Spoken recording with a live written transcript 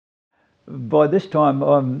By this time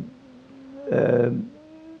I'm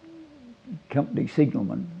company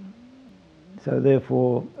signalman, so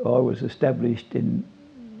therefore I was established in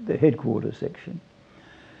the headquarters section,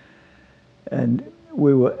 and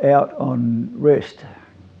we were out on rest,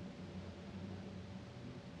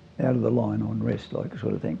 out of the line on rest, like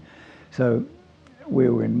sort of thing. So we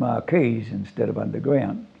were in marquees instead of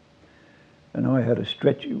underground, and I had a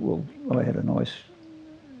stretcher. Well, I had a nice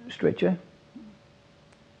stretcher,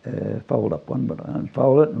 fold up one, but I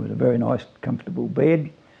unfold it, and it was a very nice comfortable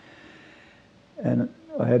bed, and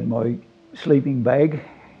I had my sleeping bag,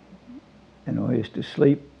 and I used to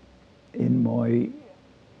sleep in my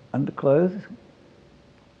underclothes.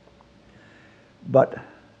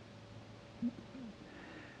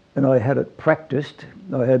 And I had it practiced.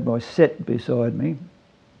 I had my set beside me,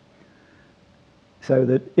 so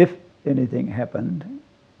that if anything happened,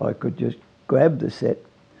 I could just grab the set,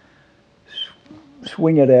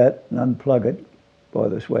 swing it out and unplug it by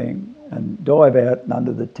the swing, and dive out and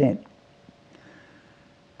under the tent.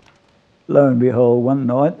 Lo and behold, one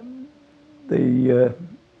night, the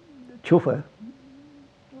chuffer,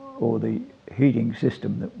 or the heating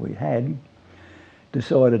system that we had,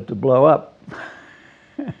 decided to blow up.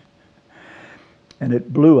 And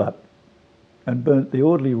it blew up and burnt the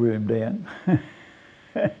orderly room down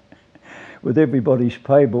with everybody's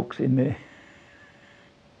pay books in there.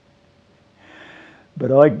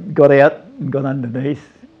 But I got out and got underneath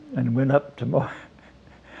and went up to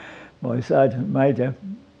my sergeant major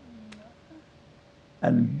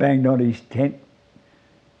and banged on his tent,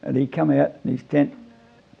 and he come out in his tent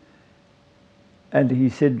and he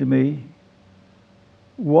said to me,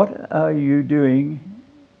 "What are you doing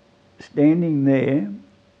standing there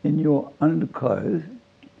in your underclothes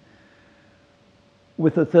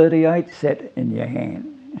with a 38 set in your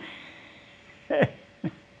hand?"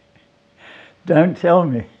 Don't tell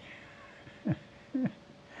me.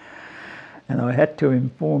 And I had to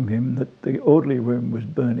inform him that the orderly room was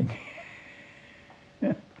burning.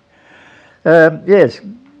 Yes,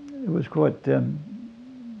 it was quite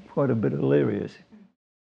a bit hilarious.